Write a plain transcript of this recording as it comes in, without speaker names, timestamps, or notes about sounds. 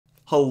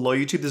Hello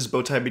YouTube, this is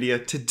Bowtied Media.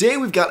 Today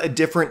we've got a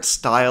different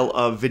style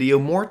of video,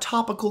 more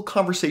topical,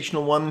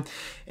 conversational one,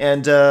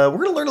 and we're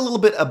going to learn a little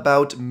bit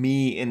about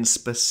me in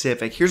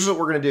specific. Here's what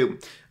we're going to do.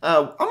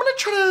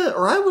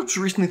 I was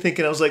recently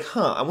thinking, I was like,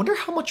 I wonder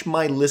how much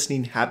my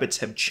listening habits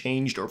have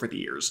changed over the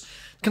years.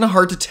 It's kind of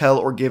hard to tell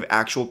or give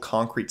actual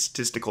concrete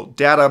statistical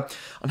data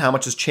on how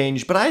much has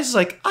changed, but I was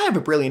like, I have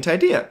a brilliant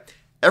idea.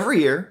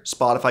 Every year,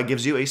 Spotify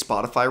gives you a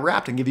Spotify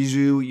Wrapped and gives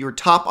you your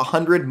top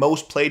 100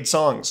 most played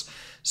songs.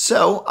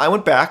 So I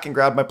went back and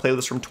grabbed my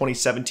playlist from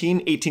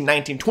 2017, 18,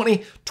 19,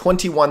 20,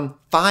 21,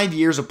 5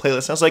 years of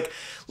playlists. And I was like,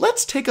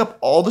 let's take up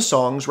all the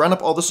songs, round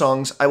up all the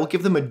songs. I will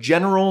give them a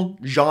general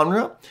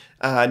genre.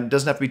 It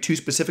doesn't have to be too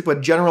specific,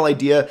 but general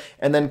idea,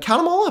 and then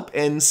count them all up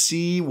and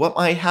see what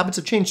my habits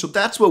have changed. So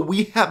that's what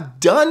we have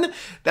done.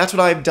 That's what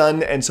I've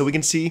done. And so we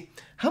can see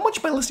how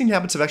much my listening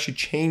habits have actually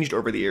changed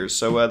over the years.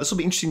 So this will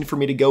be interesting for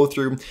me to go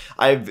through.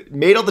 I've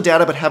made all the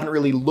data, but haven't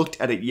really looked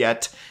at it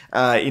yet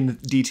in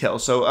detail.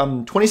 So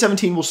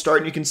 2017 will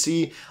start, and you can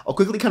see, I'll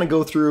quickly kind of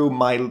go through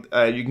my,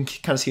 you can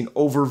kind of see an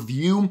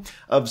overview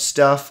of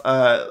stuff.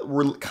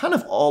 We're kind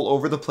of all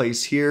over the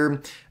place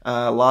here.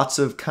 Lots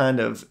of kind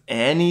of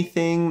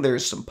anything.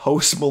 There's some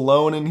Post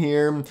Malone in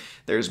here.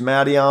 There's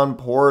Madion,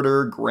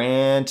 Porter,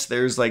 Grant.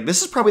 There's like,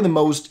 this is probably the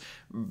most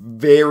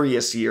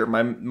various year.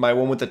 My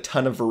one with a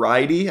ton of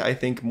variety, I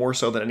think more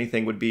so than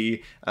anything would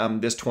be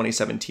this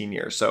 2017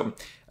 year. So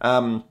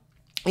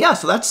yeah,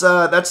 so that's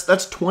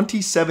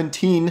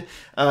 2017,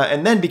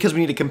 and then because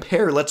we need to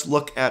compare, let's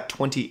look at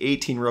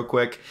 2018 real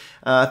quick.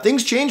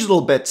 Things changed a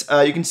little bit.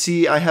 You can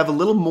see I have a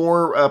little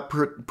more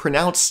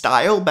pronounced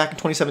style. Back in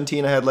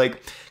 2017, I had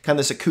like kind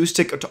of this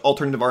acoustic to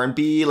alternative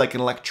R&B, like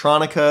an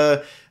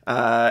electronica,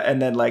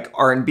 and then like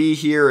R&B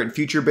here and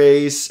future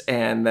bass,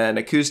 and then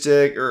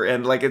acoustic,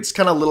 and like it's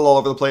kind of a little all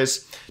over the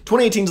place.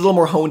 2018 is a little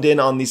more honed in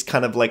on these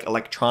kind of like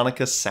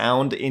electronica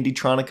sound,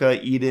 indie-tronica,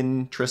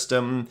 Eden,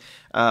 Tristram,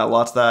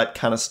 lots of that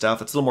kind of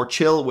stuff. It's a little more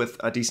chill with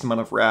a decent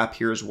amount of rap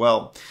here as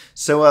well.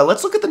 So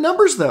let's look at the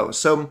numbers though.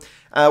 So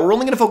we're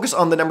only going to focus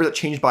on the number that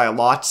changed by a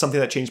lot,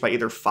 something that changed by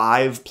either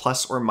 5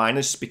 plus or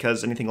minus,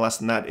 because anything less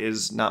than that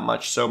is not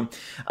much. So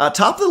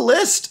top of the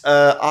list,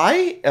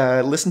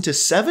 I listened to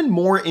 7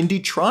 more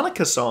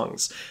indie-tronica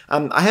songs.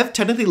 I have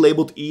technically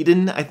labeled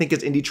Eden, I think, as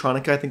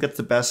indie-tronica. I think that's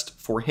the best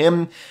for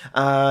him.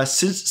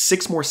 6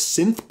 more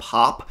synth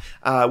pop,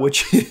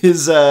 which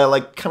is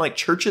like kind of like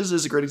Churches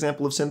is a great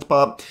example of synth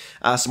pop.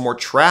 Some more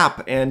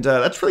trap, and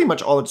that's pretty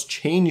much all that's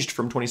changed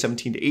from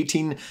 2017 to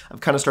 18.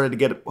 I've kind of started to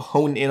get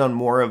honed in on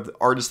more of the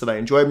artists that I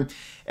enjoy.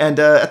 And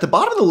at the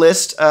bottom of the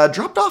list,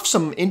 dropped off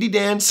some indie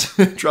dance,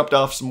 dropped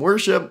off some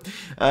worship,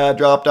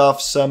 dropped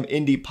off some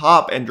indie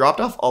pop, and dropped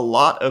off a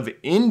lot of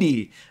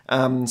indie.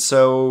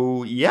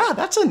 So yeah,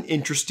 that's an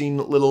interesting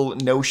little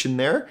notion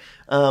there.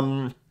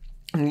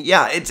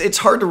 Yeah, it's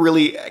hard to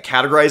really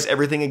categorize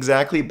everything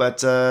exactly,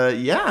 but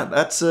yeah,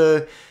 that's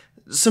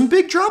some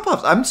big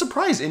drop-offs. I'm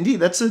surprised. Indie,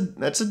 that's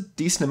a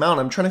decent amount.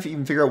 I'm trying to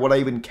even figure out what I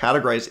even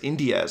categorize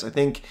indie as. I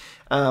think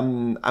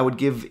I would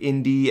give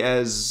indie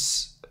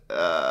as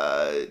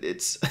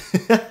it's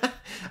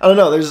I don't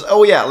know. There's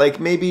like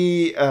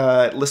maybe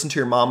Listen to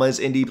Your Mama is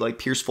indie, like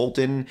Pierce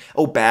Fulton.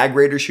 Bag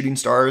Raider Shooting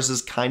Stars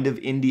is kind of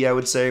indie, I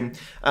would say. And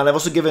I've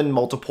also given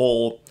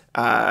multiple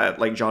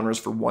like genres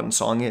for one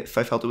song if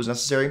I felt it was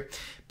necessary.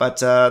 But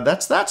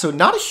that's that. So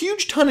not a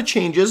huge ton of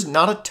changes,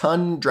 not a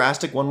ton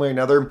drastic one way or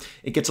another.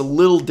 It gets a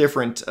little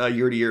different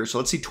year to year. So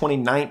let's see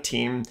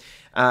 2019.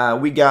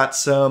 We got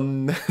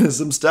some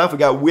stuff. We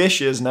got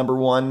Wishes, number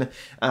 1.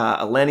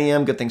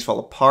 Millennium, Good Things Fall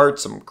Apart.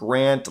 Some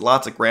Grant,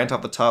 lots of Grant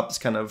off the top. It's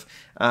kind of,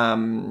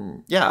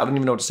 yeah, I don't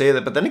even know what to say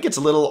that. But then it gets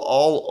a little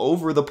all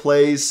over the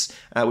place.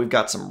 We've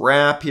got some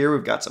rap here.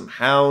 We've got some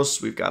house.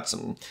 We've got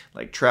some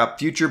like trap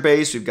future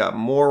bass. We've got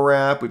more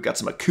rap. We've got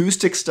some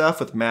acoustic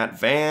stuff with Matt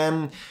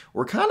Van.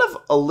 We're kind of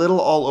a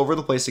little all over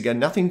the place again.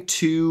 Nothing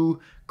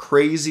too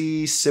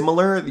crazy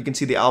similar. You can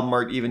see the album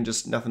art, even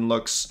just nothing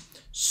looks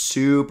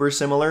super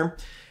similar.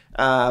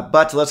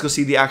 But let's go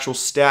see the actual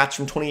stats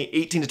from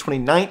 2018 to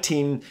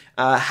 2019.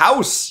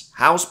 House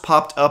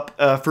popped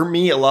up for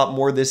me a lot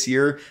more this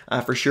year,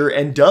 for sure.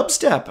 And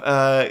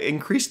dubstep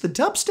increased the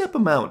dubstep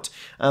amount.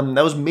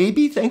 That was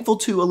maybe thankful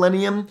to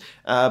Millennium,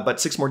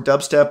 but 6 more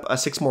dubstep,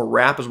 6 more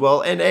rap as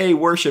well. And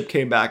worship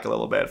came back a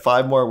little bit.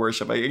 5 more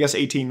worship. I guess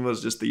 18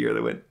 was just the year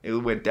that it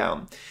went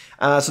down.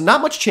 So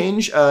not much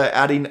change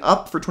adding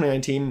up for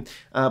 2019.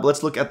 But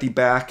let's look at the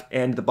back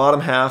and the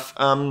bottom half.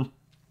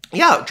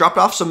 Yeah, dropped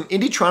off some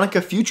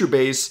indie-tronica, future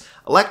bass,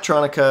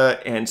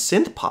 electronica, and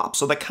synth pop.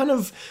 So that kind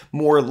of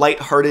more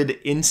lighthearted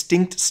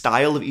instinct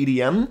style of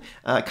EDM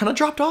kind of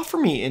dropped off for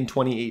me in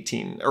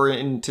 2018, or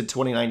into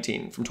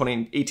 2019, from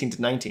 2018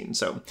 to 19.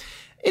 So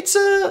it's,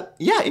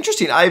 yeah,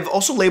 interesting. I've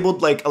also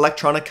labeled like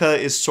electronica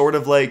is sort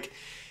of like,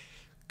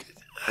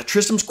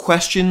 Tristram's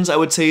Questions, I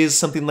would say, is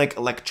something like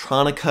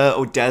electronica.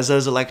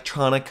 Odessa's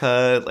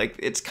electronica. Like,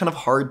 it's kind of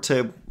hard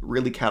to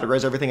really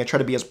categorize everything. I tried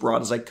to be as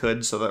broad as I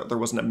could so that there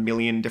wasn't a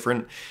million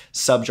different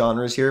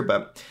subgenres here.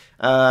 But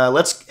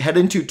let's head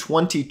into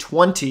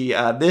 2020.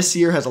 This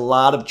year has a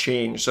lot of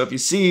change. So if you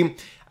see,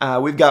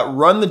 we've got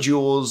Run the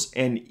Jewels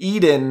and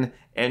Eden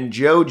and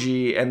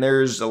Joji, and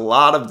there's a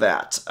lot of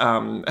that.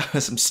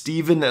 Some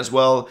Steven as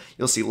well.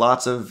 You'll see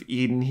lots of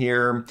Eden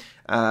here.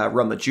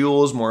 Run the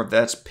Jewels, more of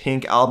that's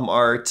Pink album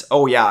art.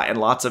 Oh yeah, and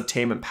lots of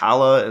Tame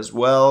Impala as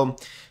well.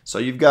 So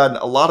you've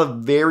got a lot of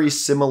very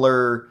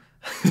similar,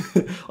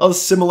 all the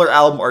similar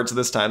album arts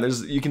this time.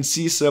 You can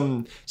see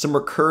some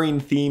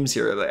recurring themes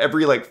here.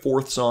 Every like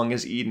fourth song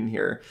is Eden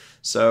here.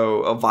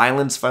 So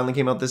Violence finally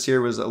came out this year.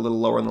 It was a little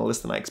lower on the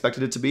list than I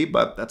expected it to be,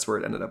 but that's where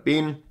it ended up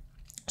being.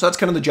 So that's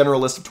kind of the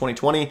general list of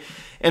 2020.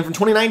 And from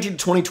 2019 to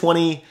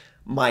 2020,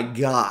 my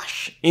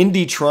gosh,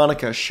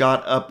 Indietronica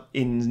shot up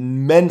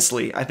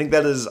immensely. I think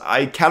that is,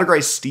 I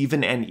categorize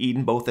Steven and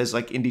Eden both as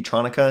like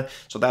Indietronica,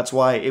 so that's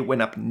why it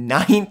went up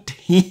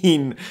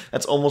 19.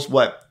 That's almost,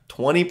 what,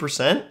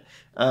 20%?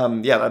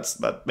 Yeah,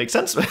 that makes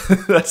sense.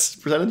 That's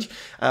percentage.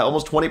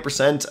 Almost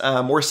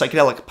 20%. More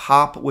psychedelic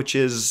pop, which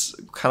is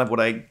kind of what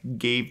I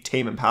gave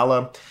Tame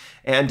Impala.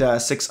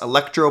 And 6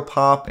 electro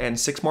pop and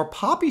 6 more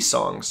poppy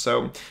songs.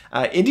 So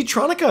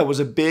Indietronica was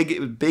a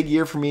big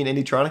year for me in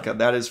Indietronica.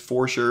 That is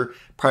for sure.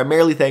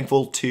 Primarily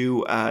thankful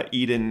to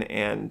Eden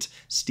and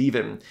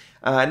Steven.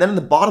 And then in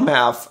the bottom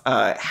half,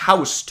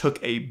 House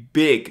took a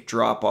big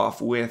drop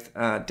off with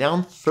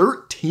down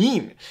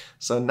 13.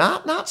 So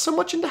not so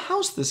much into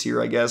House this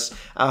year, I guess.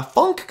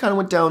 Funk kind of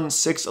went down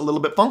 6 a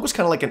little bit. Funk was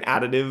kind of like an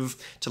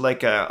additive to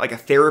like a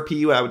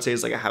therapy. What I would say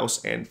is like a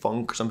house and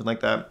funk or something like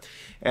that.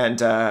 And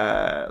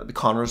the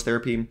Conroe's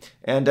therapy.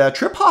 And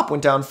trip hop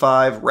went down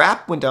 5,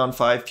 rap went down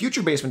 5,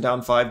 future bass went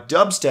down 5,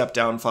 dubstep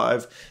down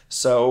 5.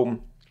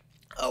 So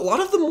a lot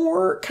of the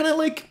more kind of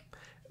like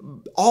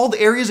all the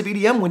areas of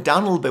EDM went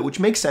down a little bit, which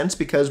makes sense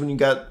because when you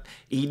got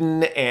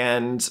Eden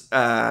and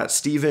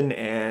Steven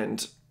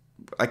and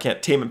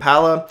Tame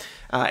Impala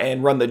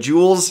and Run the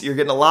Jewels, you're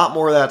getting a lot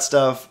more of that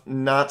stuff,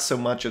 not so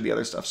much of the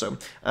other stuff. So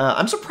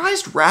I'm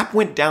surprised rap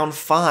went down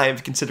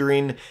 5,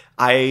 considering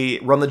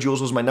Run the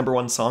Jewels was my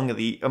 #1 song of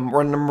the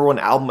 #1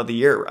 album of the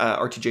year,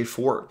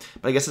 RTJ4.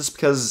 But I guess it's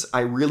because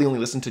I really only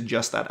listened to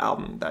just that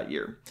album that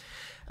year.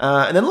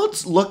 And then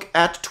let's look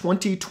at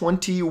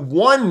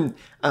 2021.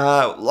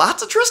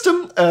 Lots of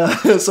Tristram.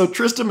 So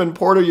Tristram and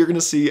Porter, you're going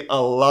to see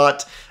a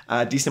lot.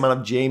 Decent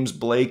amount of James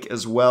Blake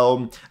as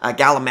well.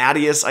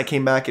 Galimatius, I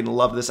came back and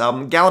loved this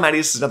album.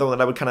 Galimatius is another one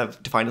that I would kind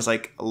of define as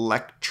like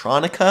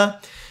electronica.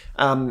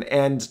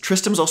 And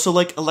Tristram's also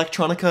like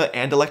electronica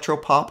and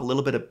electropop, a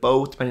little bit of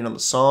both, depending on the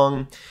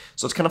song.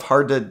 So it's kind of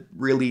hard to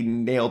really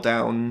nail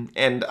down.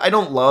 And I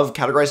don't love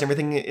categorizing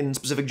everything in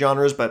specific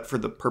genres, but for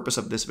the purpose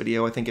of this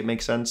video, I think it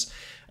makes sense.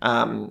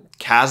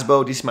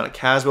 Casbo, decent amount of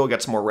Casbo.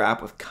 Got some more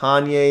rap with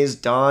Kanye's,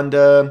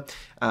 Donda.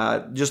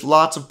 Just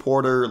lots of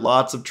Porter,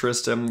 lots of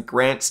Tristram.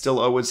 Grant still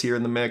always here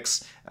in the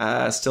mix.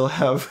 Still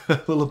have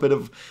a little bit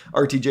of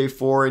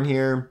RTJ4 in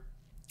here.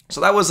 So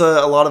that was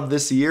a lot of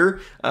this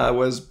year,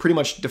 was pretty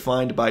much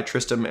defined by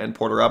Tristram and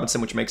Porter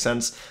Robinson, which makes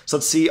sense. So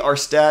let's see our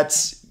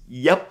stats.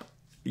 Yep.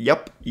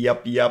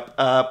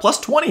 Plus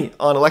 20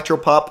 on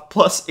electropop,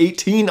 plus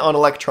 18 on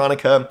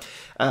electronica.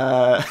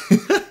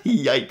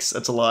 Yikes,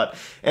 that's a lot.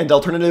 And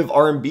alternative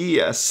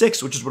R&B,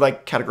 6, which is what I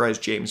categorize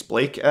James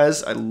Blake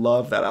as. I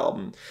love that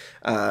album.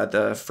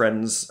 The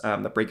Friends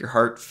That Break Your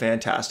Heart,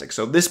 fantastic.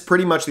 So this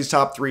pretty much, these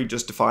top 3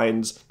 just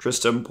defines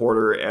Tristram,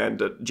 Porter,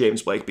 and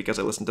James Blake, because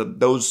I listened to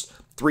those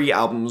 3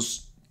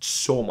 albums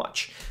so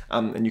much.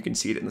 And you can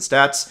see it in the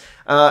stats.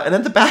 And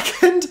then the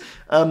back end,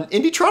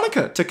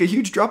 Indietronica took a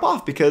huge drop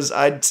off because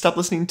I'd stopped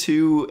listening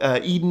to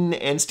Eden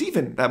and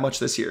Steven that much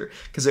this year,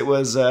 because it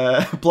was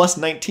plus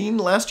 19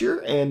 last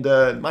year and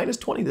minus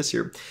 20 this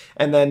year.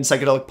 And then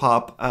psychedelic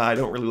pop, I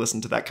don't really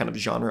listen to that kind of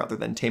genre other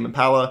than Tame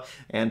Impala,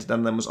 and none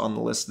of them was on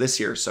the list this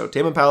year. So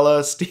Tame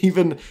Impala,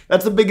 Steven,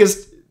 that's the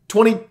biggest.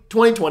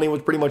 2020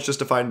 was pretty much just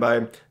defined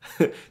by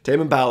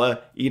Tame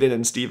Impala, Eden,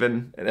 and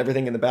Steven, and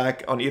everything in the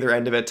back on either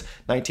end of it.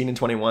 19 and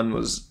 21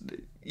 was,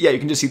 yeah, you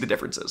can just see the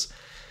differences.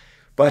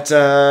 But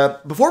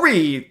before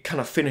we kind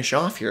of finish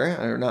off here,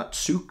 or not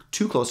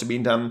too close to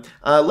being done,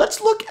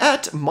 let's look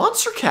at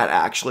Monster Cat,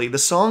 actually. The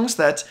songs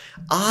that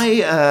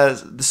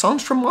the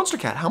songs from Monster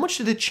Cat, how much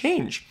did it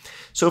change?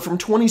 So from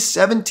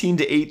 2017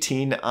 to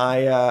 18,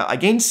 I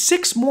gained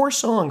 6 more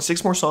songs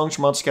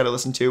from Monster Cat I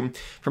listened to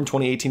from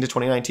 2018 to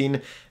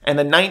 2019. And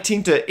then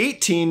 19 to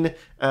 18,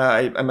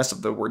 I messed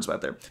up the words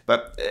about there.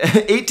 But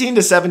 18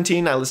 to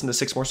 17, I listened to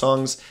 6 more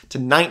songs. To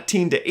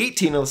 19 to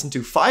 18, I listened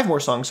to 5 more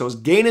songs. So I was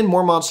gaining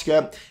more Monster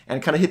Cat,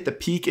 and kind of hit the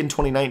peak in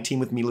 2019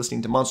 with me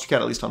listening to Monster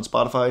Cat, at least on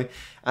Spotify.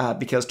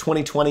 Because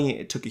 2020,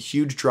 it took a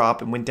huge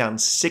drop and went down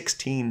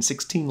 16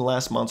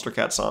 less Monster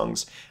Cat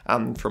songs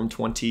from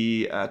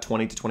 2020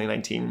 to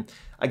 2019.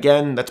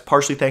 Again, that's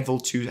partially thankful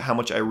to how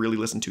much I really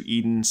listened to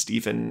Eden,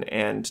 Steven,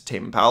 and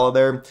Tame Impala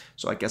there.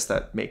 So I guess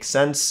that makes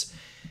sense.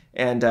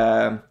 And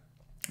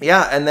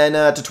yeah, and then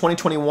to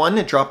 2021,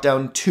 it dropped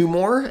down 2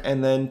 more,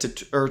 and then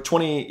to, or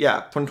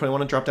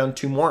 2021, it dropped down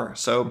 2 more.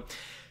 So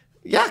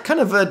yeah, kind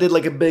of did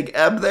like a big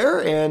ebb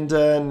there, and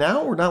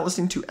now we're not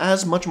listening to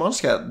as much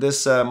Monster Cat.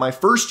 This, my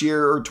first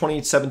year, or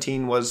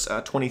 2017, was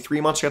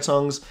 23 Monster Cat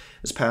songs.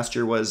 This past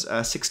year was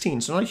 16,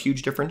 so not a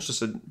huge difference,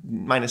 just a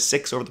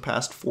 -6 over the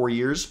past 4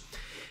 years.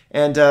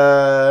 And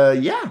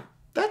yeah,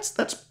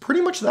 that's pretty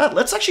much that.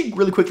 Let's actually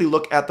really quickly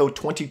look at the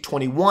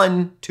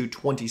 2021 to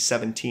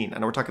 2017. I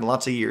know we're talking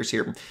lots of years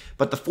here,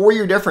 but the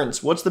 4-year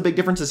difference, what's the big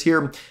differences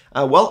here?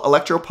 Well,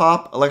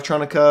 electropop,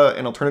 electronica,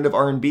 and alternative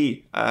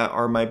R&B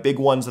are my big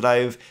ones that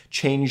I've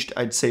changed,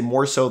 I'd say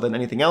more so than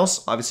anything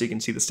else. Obviously, you can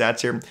see the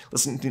stats here.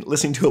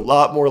 Listening to a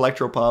lot more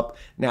electropop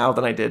now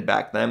than I did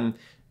back then.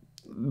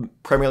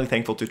 Primarily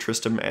thankful to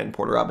Tristram and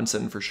Porter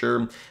Robinson for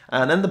sure.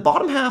 And then the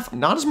bottom half,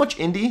 not as much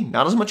indie,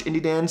 not as much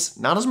indie dance,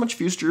 not as much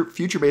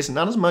future bass, and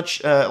not as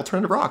much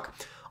alternative rock.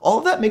 All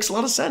of that makes a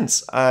lot of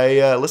sense.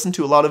 I listened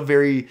to a lot of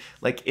very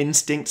like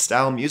instinct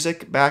style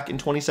music back in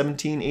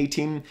 2017,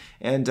 18,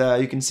 and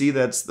you can see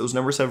that those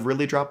numbers have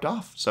really dropped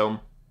off.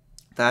 So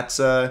that's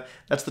the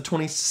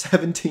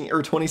 2017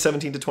 to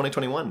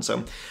 2021.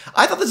 So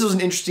I thought this was an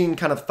interesting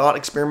kind of thought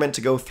experiment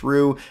to go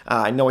through.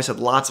 I know I said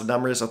lots of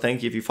numbers, so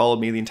thank you if you followed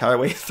me the entire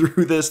way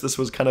through this. This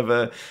was kind of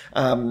a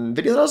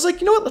video that I was like,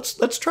 you know what,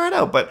 let's try it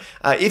out. But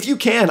if you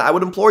can, I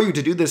would implore you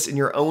to do this in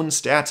your own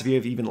stats. If you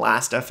have even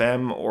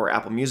Last.fm or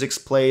Apple Music's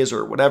plays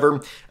or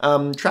whatever,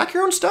 track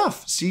your own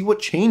stuff. See what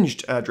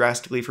changed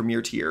drastically from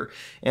year to year.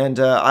 And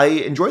I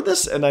enjoyed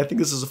this, and I think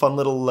this is a fun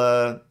little,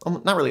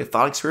 not really a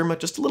thought experiment,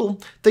 just a little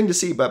thing to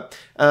see. But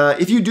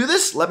if you do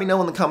this, let me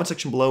know in the comment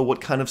section below what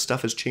kind of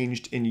stuff has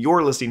changed in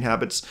your listening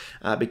habits,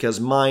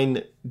 because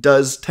mine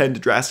does tend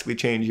to drastically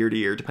change year to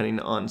year depending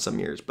on some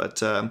years.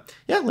 But yeah,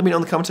 let me know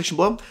in the comment section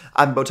below.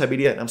 I'm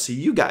Bowtied, and I'll see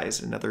you guys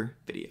in another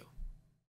video.